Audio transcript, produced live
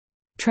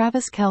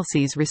Travis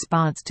Kelce's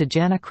response to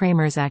Jana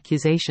Kramer's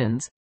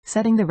accusations,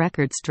 setting the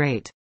record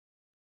straight.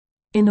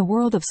 In the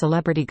world of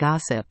celebrity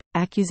gossip,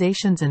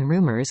 accusations and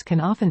rumors can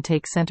often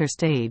take center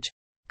stage,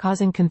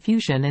 causing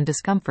confusion and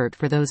discomfort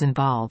for those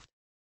involved.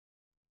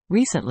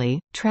 Recently,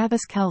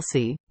 Travis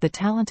Kelce, the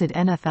talented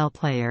NFL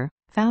player,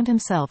 found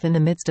himself in the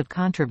midst of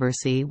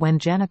controversy when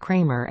Jana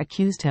Kramer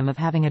accused him of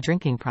having a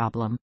drinking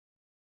problem.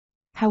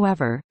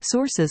 However,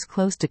 sources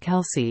close to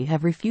Kelce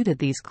have refuted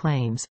these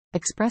claims,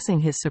 expressing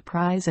his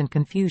surprise and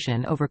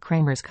confusion over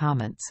Kramer's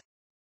comments.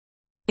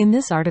 In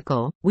this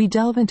article, we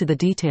delve into the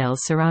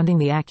details surrounding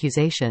the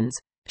accusations,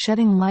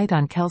 shedding light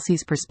on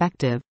Kelce's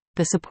perspective,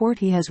 the support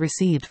he has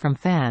received from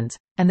fans,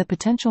 and the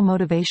potential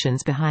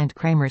motivations behind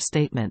Kramer's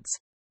statements.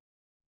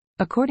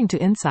 According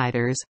to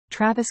insiders,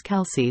 Travis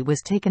Kelce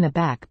was taken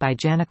aback by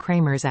Jana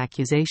Kramer's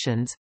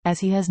accusations,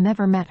 as he has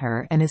never met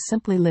her and is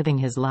simply living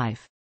his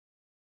life.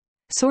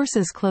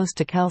 Sources close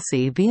to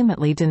Kelce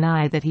vehemently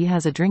deny that he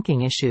has a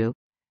drinking issue,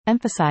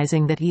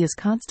 emphasizing that he is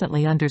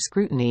constantly under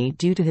scrutiny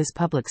due to his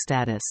public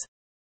status.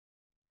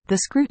 The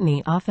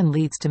scrutiny often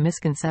leads to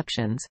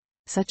misconceptions,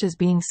 such as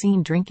being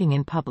seen drinking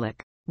in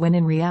public, when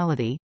in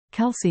reality,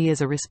 Kelce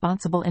is a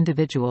responsible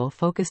individual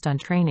focused on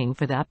training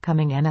for the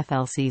upcoming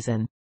NFL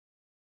season.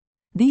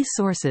 These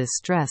sources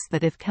stress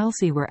that if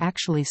Kelce were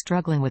actually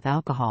struggling with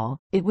alcohol,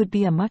 it would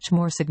be a much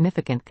more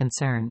significant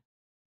concern.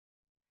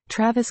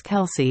 Travis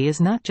Kelce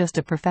is not just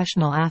a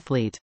professional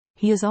athlete,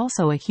 he is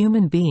also a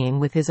human being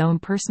with his own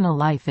personal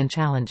life and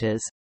challenges.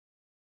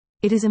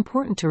 It is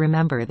important to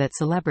remember that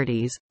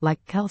celebrities, like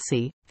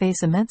Kelce,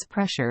 face immense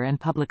pressure and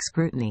public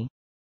scrutiny.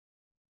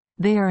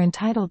 They are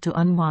entitled to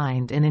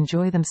unwind and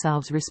enjoy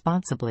themselves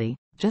responsibly,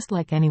 just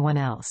like anyone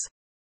else.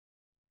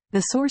 The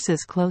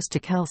sources close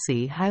to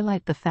Kelce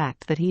highlight the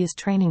fact that he is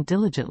training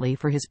diligently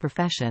for his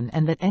profession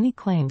and that any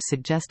claims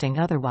suggesting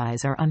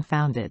otherwise are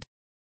unfounded.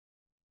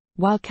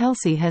 While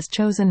Kelce has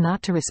chosen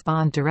not to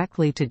respond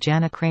directly to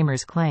Jana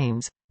Kramer's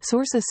claims,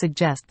 sources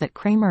suggest that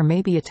Kramer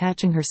may be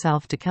attaching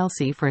herself to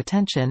Kelce for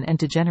attention and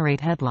to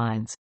generate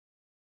headlines.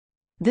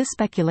 This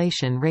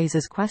speculation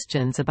raises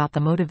questions about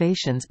the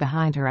motivations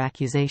behind her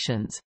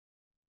accusations.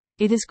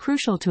 It is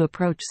crucial to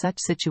approach such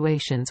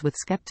situations with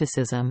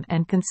skepticism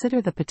and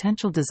consider the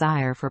potential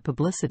desire for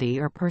publicity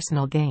or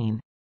personal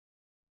gain.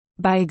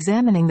 By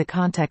examining the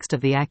context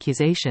of the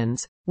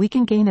accusations, we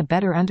can gain a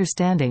better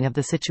understanding of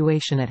the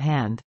situation at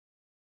hand.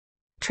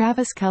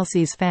 Travis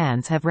Kelce's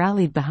fans have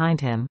rallied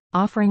behind him,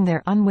 offering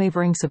their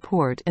unwavering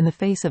support in the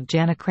face of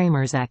Jana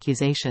Kramer's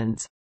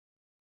accusations.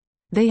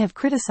 They have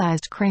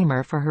criticized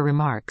Kramer for her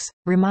remarks,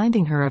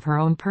 reminding her of her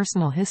own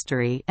personal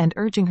history and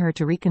urging her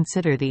to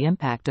reconsider the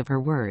impact of her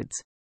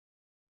words.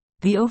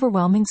 The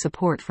overwhelming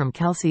support from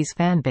Kelce's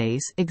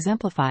fanbase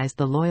exemplifies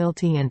the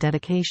loyalty and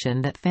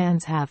dedication that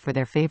fans have for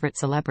their favorite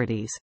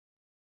celebrities.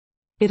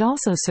 It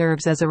also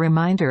serves as a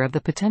reminder of the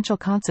potential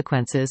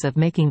consequences of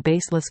making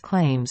baseless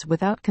claims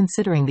without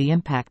considering the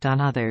impact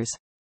on others.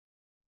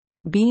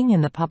 Being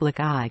in the public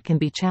eye can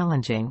be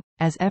challenging,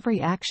 as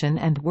every action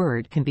and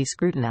word can be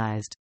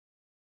scrutinized.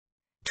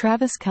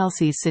 Travis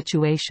Kelce's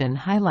situation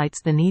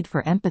highlights the need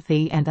for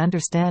empathy and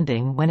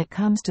understanding when it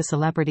comes to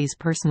celebrities'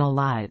 personal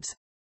lives.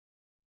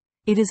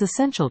 It is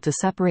essential to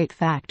separate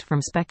fact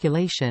from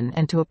speculation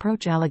and to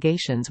approach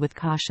allegations with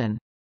caution.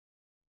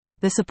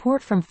 The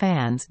support from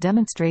fans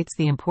demonstrates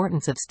the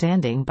importance of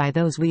standing by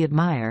those we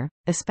admire,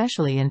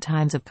 especially in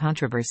times of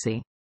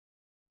controversy.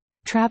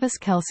 Travis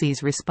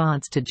Kelce's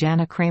response to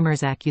Jana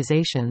Kramer's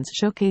accusations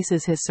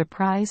showcases his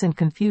surprise and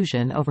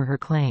confusion over her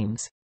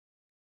claims.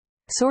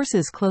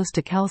 Sources close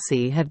to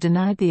Kelce have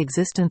denied the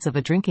existence of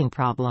a drinking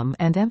problem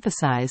and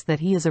emphasize that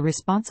he is a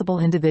responsible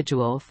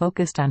individual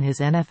focused on his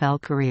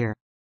NFL career.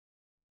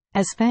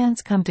 As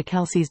fans come to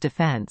Kelce's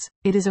defense,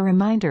 it is a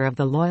reminder of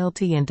the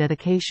loyalty and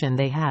dedication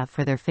they have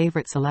for their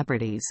favorite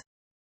celebrities.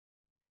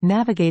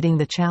 Navigating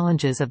the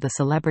challenges of the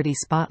celebrity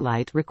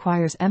spotlight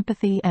requires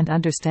empathy and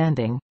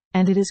understanding,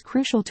 and it is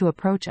crucial to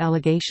approach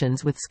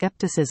allegations with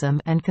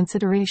skepticism and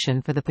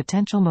consideration for the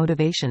potential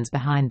motivations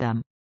behind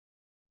them.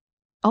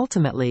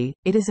 Ultimately,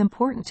 it is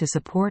important to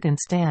support and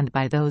stand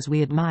by those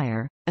we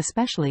admire,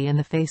 especially in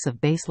the face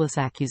of baseless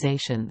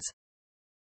accusations.